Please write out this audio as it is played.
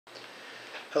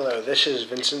Hello, this is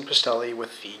Vincent Pistelli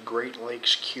with the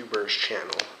GreatLakesCubers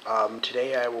channel.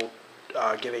 Today I will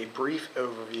give a brief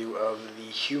overview of the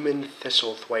human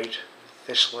Thistlethwaite,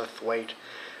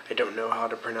 I don't know how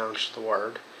to pronounce the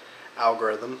word,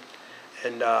 algorithm,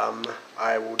 and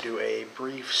I will do a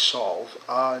brief solve.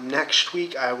 Next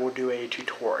week I will do a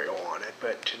tutorial on it,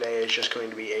 but today is just going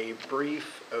to be a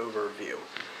brief overview.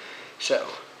 So,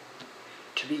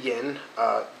 to begin,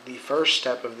 the first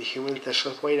step of the human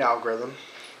Thistlethwaite algorithm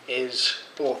is,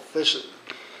 well, this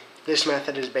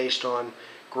method is based on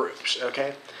groups,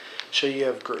 okay? So you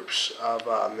have groups of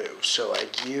moves, so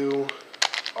like U,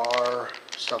 R,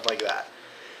 stuff like that.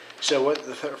 So what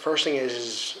the first thing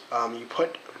is you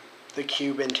put the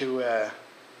cube into a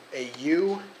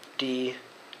U, D,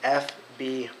 F,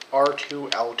 B, R2,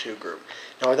 L2 group.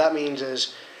 Now what that means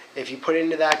is if you put it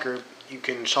into that group, you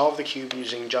can solve the cube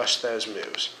using just those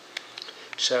moves.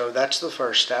 So that's the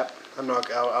first step.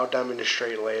 I'll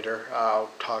demonstrate later. I'll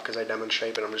talk as I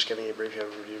demonstrate, but I'm just giving you a brief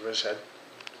overview of what I said.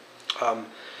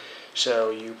 So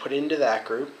you put it into that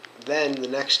group. Then the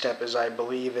next step is, I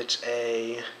believe it's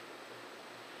a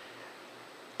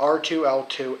R2,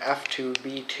 L2, F2,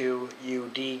 B2,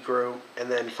 U, D group, and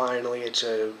then finally it's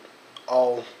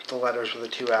all the letters with a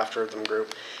 2 after them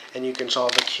group. And you can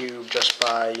solve the cube just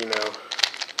by, oops,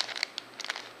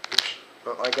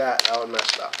 not like that. That would mess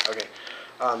it up. Okay.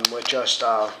 With just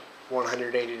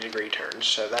 180-degree turns.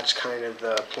 So that's kind of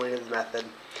the point of the method.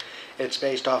 It's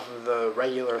based off of the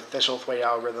regular Thistlethwaite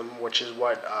algorithm, which is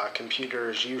what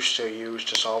computers used to use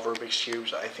to solve Rubik's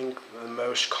Cubes. I think the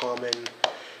most common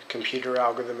computer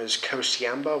algorithm is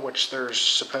Cosiamba, which there's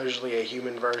supposedly a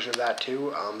human version of that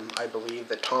too. I believe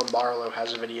that Tom Barlow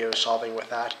has a video solving with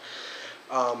that.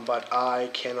 But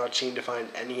I cannot seem to find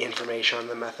any information on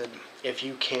the method. If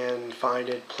you can find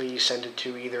it, please send it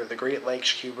to either the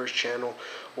GreatLakesCubers channel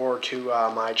or to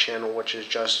my channel, which is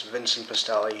just Vincent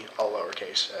Pistelli, all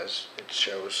lowercase, as it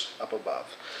shows up above.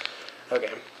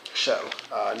 Okay, so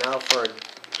now for a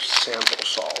sample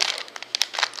solve.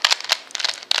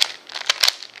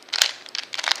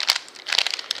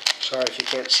 Sorry if you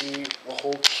can't see the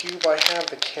whole cube. I have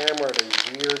the camera at a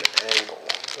weird angle.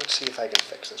 Let's see if I can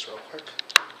fix this real quick.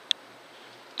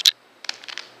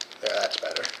 There, that's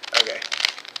better. Okay.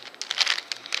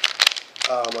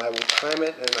 I will time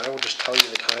it, and I will just tell you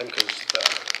the time because the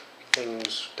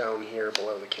thing's down here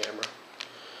below the camera.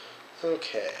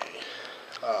 Okay.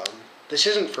 This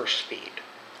isn't for speed.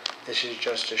 This is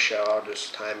just to show. I'll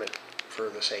just time it for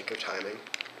the sake of timing.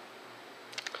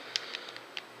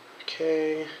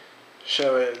 Okay.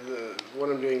 So what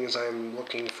I'm doing is I'm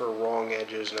looking for wrong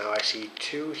edges now. I see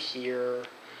 2 here,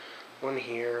 1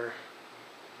 here,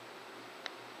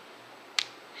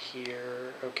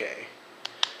 here. Okay.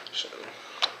 So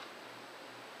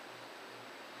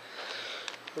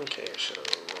wrong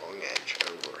edge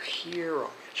over here,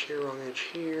 wrong edge here, wrong edge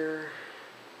here,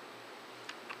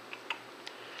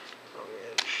 wrong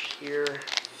edge here.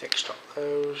 Fixed all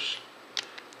those.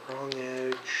 Wrong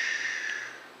edge,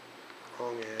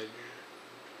 wrong edge.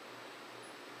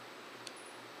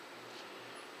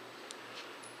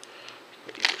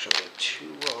 Maybe there's only 2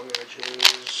 wrong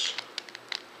edges.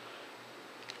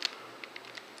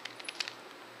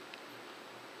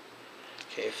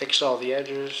 Okay, fixed all the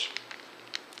edges.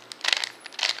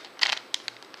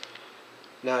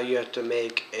 Now you have to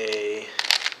make a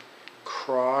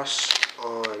cross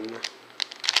on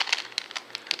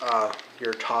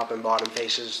your top and bottom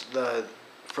faces.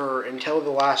 Until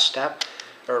the last step,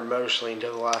 or mostly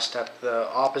until the last step, the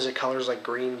opposite colors like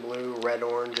green, blue, red,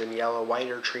 orange, and yellow, white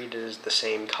are treated as the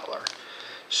same color.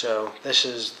 So this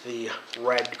is the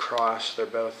red cross. They're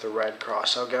both the red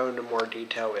cross. I'll go into more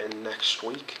detail in next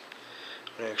week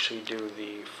when I actually do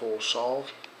the full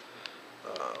solve.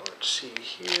 Let's see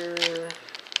here.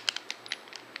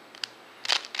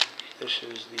 This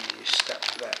is the step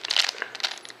that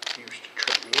used to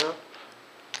trip me up.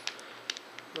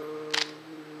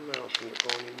 I don't think it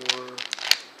will anymore.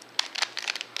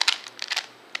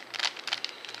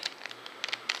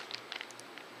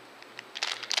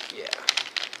 Yeah.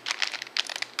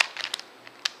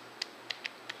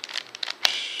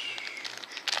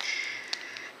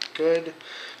 Good.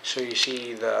 So you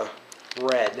see the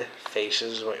red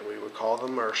faces, what we would call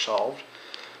them, are solved.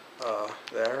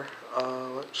 There.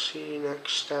 Let's see,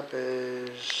 next step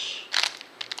is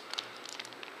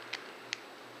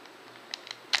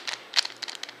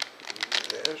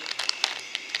this.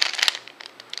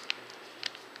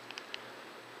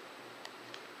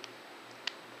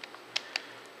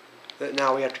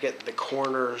 Now we have to get the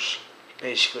corners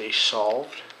basically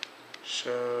solved.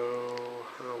 So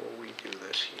how will we do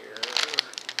this here?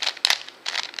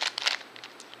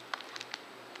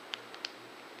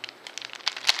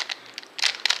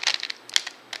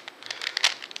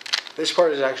 This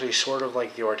part is actually sort of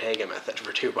like the Ortega method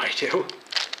for 2x2.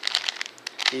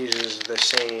 Uses the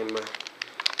same,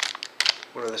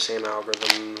 one of the same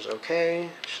algorithms. Okay,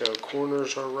 so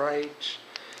corners are right,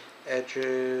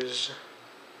 edges.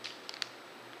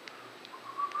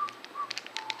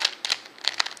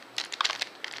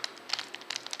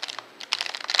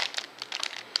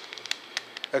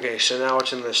 Okay, so now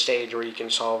it's in the stage where you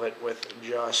can solve it with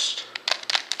just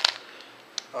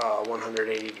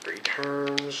 180-degree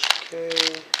turns.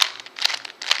 Okay.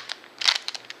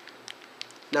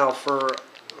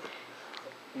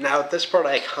 Now at this part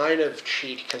I kind of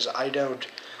cheat because I don't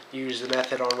use the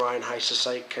method on Ryan Heise's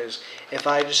site, because if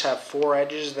I just have 4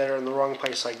 edges that are in the wrong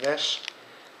place like this,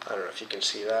 I don't know if you can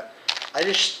see that, I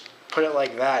just put it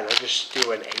like that and I just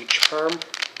do an H-perm.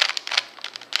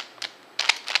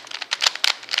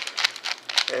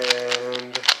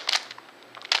 And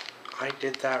I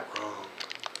did that wrong.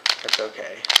 That's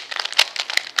okay.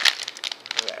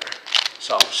 There.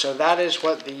 So that is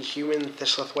what the human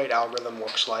Thistlethwaite algorithm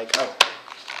looks like. Oh,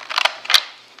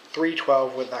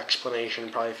 312 with explanation,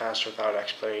 probably faster without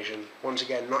explanation. Once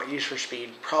again, not used for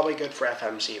speed, probably good for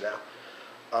FMC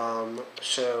though.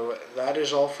 So that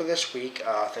is all for this week.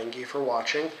 Thank you for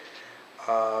watching.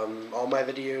 All my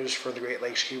videos for the Great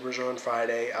Lakes Cubers are on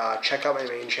Friday. Check out my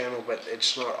main channel, but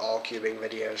it's not all cubing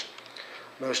videos.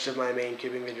 Most of my main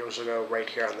cubing videos will go right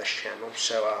here on this channel.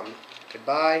 So,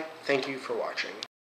 goodbye. Thank you for watching.